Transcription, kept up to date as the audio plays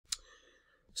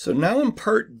So now in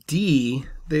part D,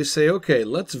 they say, okay,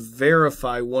 let's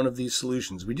verify one of these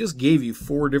solutions. We just gave you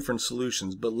 4 different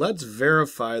solutions, but let's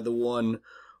verify the one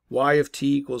y of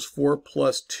t equals 4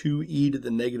 plus 2e to the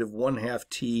negative 1/2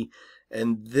 t,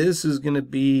 and this is going to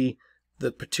be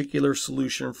the particular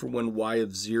solution for when y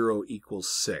of 0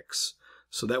 equals 6.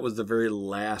 So that was the very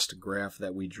last graph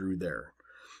that we drew there.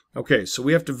 Okay, so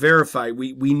we have to verify.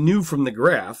 We knew from the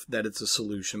graph that it's a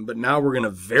solution, but now we're going to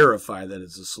verify that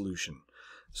it's a solution.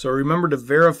 So remember, to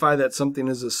verify that something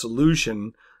is a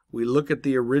solution, we look at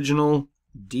the original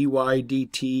dy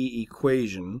dt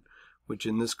equation, which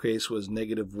in this case was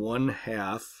negative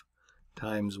 1/2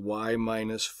 times y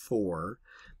minus 4,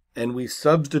 and we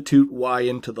substitute y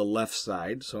into the left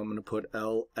side. So I'm going to put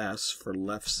ls for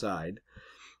left side,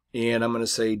 and I'm going to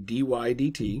say dy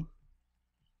dt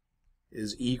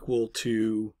is equal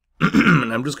to,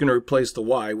 and I'm just going to replace the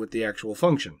y with the actual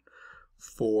function,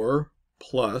 4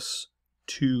 plus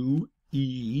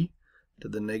 2e to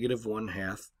the negative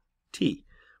 1/2 t,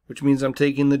 which means I'm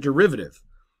taking the derivative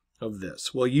of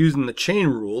this. Well, using the chain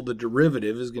rule, the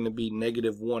derivative is going to be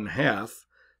negative 1/2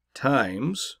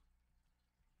 times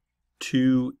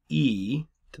 2e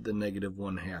to the negative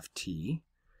 1/2 t,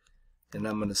 and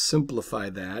I'm going to simplify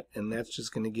that, and that's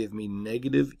just going to give me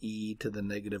negative e to the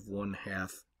negative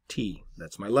 1/2 t.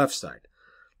 That's my left side.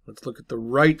 Let's look at the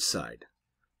right side.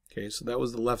 Okay, so that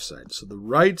was the left side. So the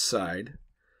right side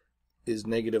is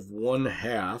negative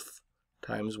 1/2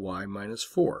 times y minus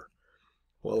 4.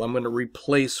 Well, I'm going to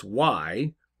replace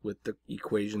y with the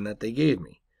equation that they gave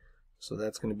me. So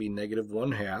that's going to be negative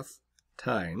 1/2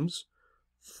 times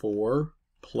 4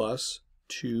 plus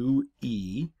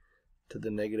 2e to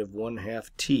the negative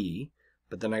 1/2 t,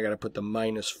 but then I got to put the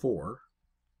minus 4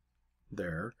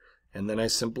 there, and then I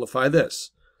simplify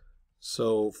this.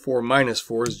 So 4 minus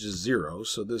 4 is just 0,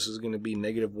 so this is going to be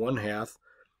negative 1/2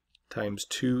 times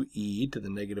 2e to the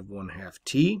negative 1/2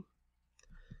 t,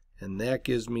 and that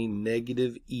gives me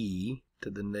negative e to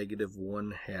the negative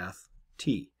 1/2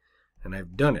 t, and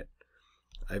I've done it.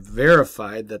 I've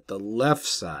verified that the left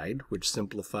side, which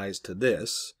simplifies to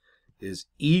this, is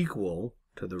equal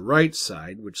to the right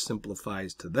side, which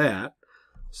simplifies to that,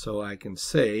 so I can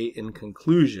say in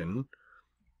conclusion,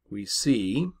 we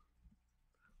see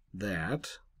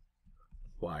that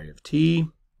y of t,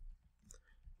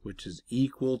 which is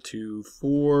equal to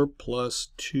 4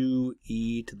 plus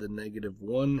 2e to the negative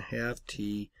 1/2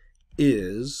 t,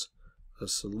 is a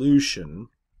solution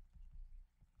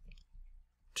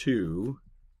to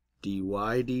dy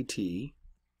dt,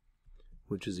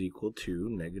 which is equal to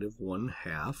negative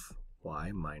 1/2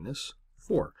 y minus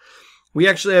 4. We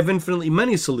actually have infinitely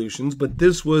many solutions, but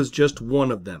this was just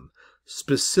one of them,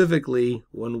 specifically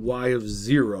when y of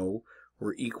 0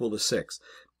 were equal to 6.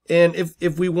 And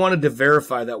if we wanted to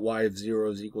verify that y of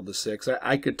 0 is equal to 6,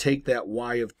 I could take that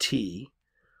y of t,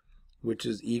 which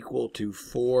is equal to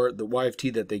 4, the y of t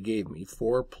that they gave me,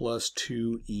 4 plus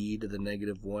 2e to the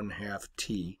negative 1/2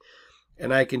 t,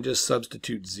 and I can just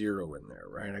substitute 0 in there,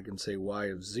 right? I can say y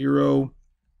of 0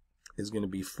 is going to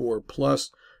be 4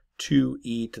 plus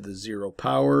 2e to the 0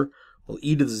 power. Well,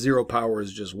 e to the 0 power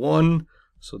is just 1,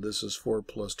 so this is 4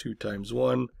 plus 2 times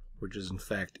 1, which is in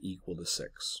fact equal to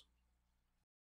 6.